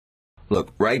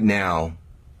Look, right now,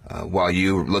 while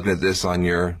you're looking at this on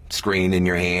your screen in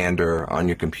your hand or on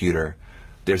your computer,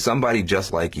 there's somebody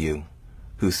just like you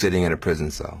who's sitting in a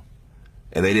prison cell.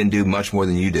 And they didn't do much more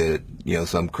than you did,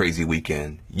 some crazy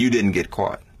weekend. You didn't get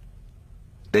caught.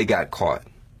 They got caught.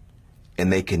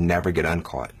 And they can never get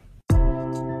uncaught.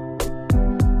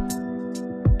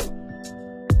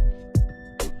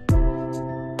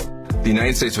 The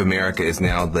United States of America is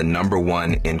now the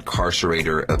 #1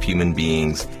 incarcerator of human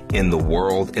beings in the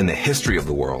world, in the history of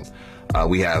the world.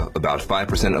 We have about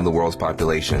 5% of the world's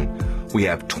population. We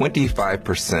have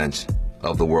 25%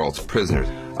 of the world's prisoners.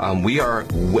 We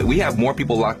have more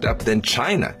people locked up than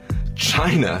China.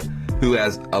 China, who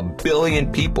has 1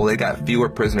 billion people, they got fewer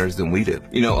prisoners than we do.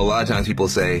 A lot of times people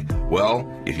say,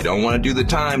 well, if you don't want to do the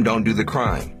time, don't do the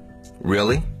crime.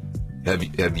 Really?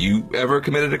 Have you ever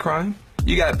committed a crime?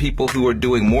 You got people who are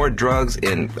doing more drugs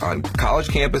on college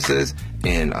campuses,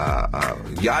 in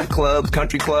yacht clubs,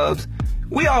 country clubs.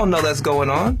 We all know that's going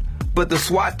on, but the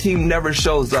SWAT team never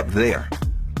shows up there.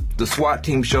 The SWAT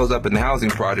team shows up in the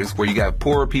housing projects where you got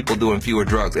poorer people doing fewer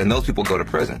drugs, and those people go to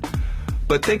prison.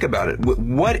 But think about it.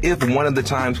 What if one of the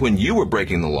times when you were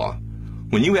breaking the law,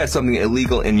 when you had something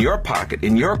illegal in your pocket,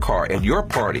 in your car, at your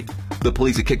party, the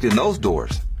police had kicked in those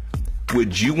doors?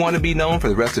 Would you want to be known for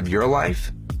the rest of your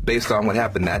life based on what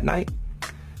happened that night?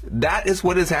 That is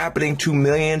what is happening to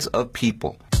millions of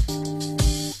people.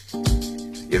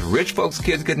 If rich folks'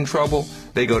 kids get in trouble,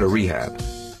 they go to rehab.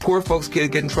 Poor folks' kids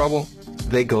get in trouble,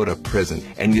 they go to prison.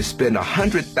 And you spend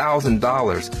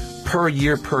 $100,000 per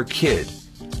year per kid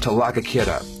to lock a kid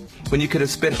up, when you could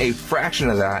have spent a fraction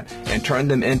of that and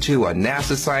turned them into a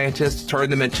NASA scientist,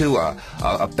 turned them into a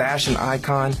fashion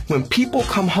icon. When people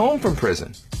come home from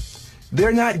prison,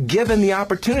 they're not given the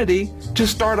opportunity to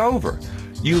start over.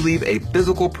 You leave a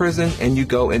physical prison and you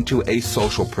go into a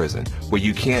social prison where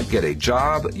you can't get a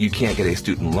job, you can't get a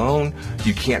student loan,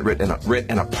 you can't rent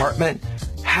an apartment.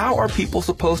 How are people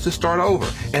supposed to start over?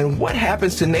 And what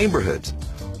happens to neighborhoods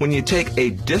when you take a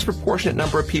disproportionate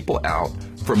number of people out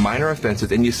for minor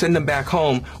offenses and you send them back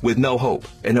home with no hope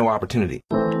and no opportunity?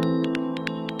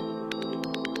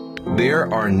 There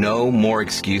are no more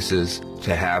excuses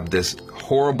to have this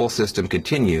horrible system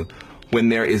continue when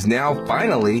there is now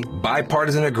finally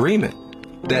bipartisan agreement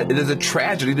that it is a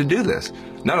tragedy to do this.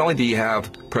 Not only do you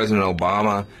have President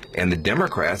Obama and the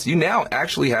Democrats, you now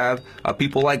actually have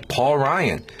people like Paul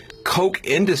Ryan, Koch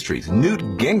Industries, Newt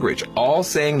Gingrich, all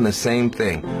saying the same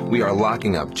thing. We are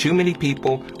locking up too many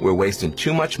people, we're wasting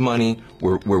too much money,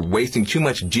 we're wasting too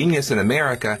much genius in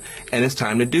America, and it's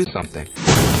time to do something.